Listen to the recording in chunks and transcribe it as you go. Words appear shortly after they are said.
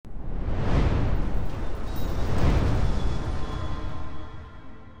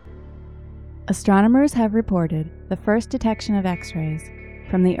Astronomers have reported the first detection of X-rays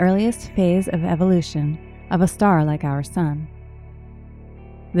from the earliest phase of evolution of a star like our Sun.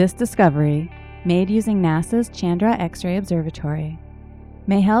 This discovery, made using NASA's Chandra X-ray Observatory,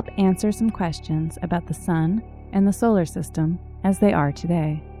 may help answer some questions about the Sun and the solar system as they are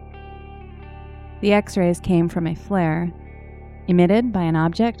today. The X-rays came from a flare emitted by an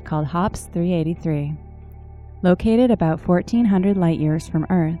object called HOPS 383, located about 1,400 light-years from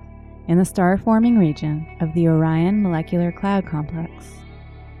Earth in the star-forming region of the Orion Molecular Cloud Complex.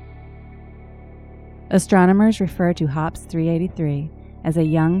 Astronomers refer to HOPS 383 as a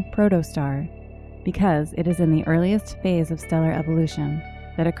young protostar because it is in the earliest phase of stellar evolution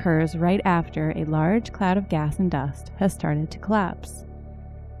that occurs right after a large cloud of gas and dust has started to collapse.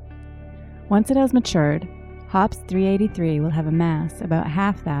 Once it has matured, HOPS 383 will have a mass about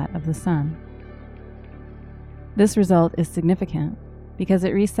half that of the Sun. This result is significant because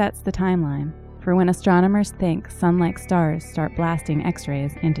it resets the timeline for when astronomers think Sun-like stars start blasting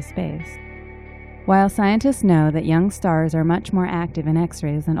X-rays into space. While scientists know that young stars are much more active in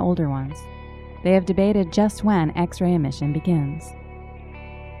X-rays than older ones, they have debated just when X-ray emission begins.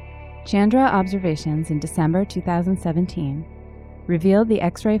 Chandra observations in December 2017 revealed the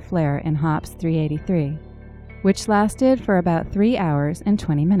X-ray flare in HOPS 383, which lasted for about 3 hours and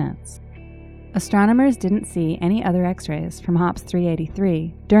 20 minutes. Astronomers didn't see any other X-rays from HOPS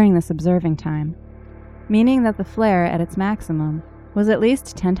 383 during this observing time, meaning that the flare at its maximum was at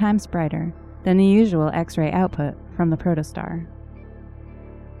least 10 times brighter than the usual X-ray output from the protostar.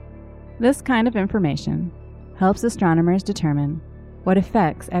 This kind of information helps astronomers determine what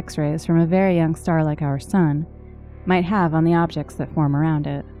effects X-rays from a very young star like our Sun might have on the objects that form around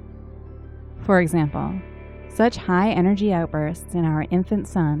it. For example, such high energy outbursts in our infant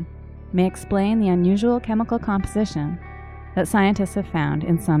Sun may explain the unusual chemical composition that scientists have found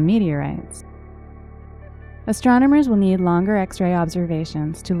in some meteorites. Astronomers will need longer X-ray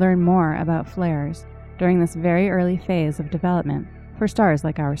observations to learn more about flares during this very early phase of development for stars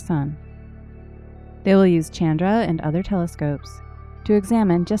like our Sun. They will use Chandra and other telescopes to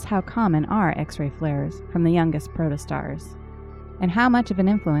examine just how common are X-ray flares from the youngest protostars, and how much of an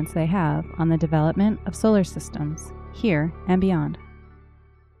influence they have on the development of solar systems here and beyond.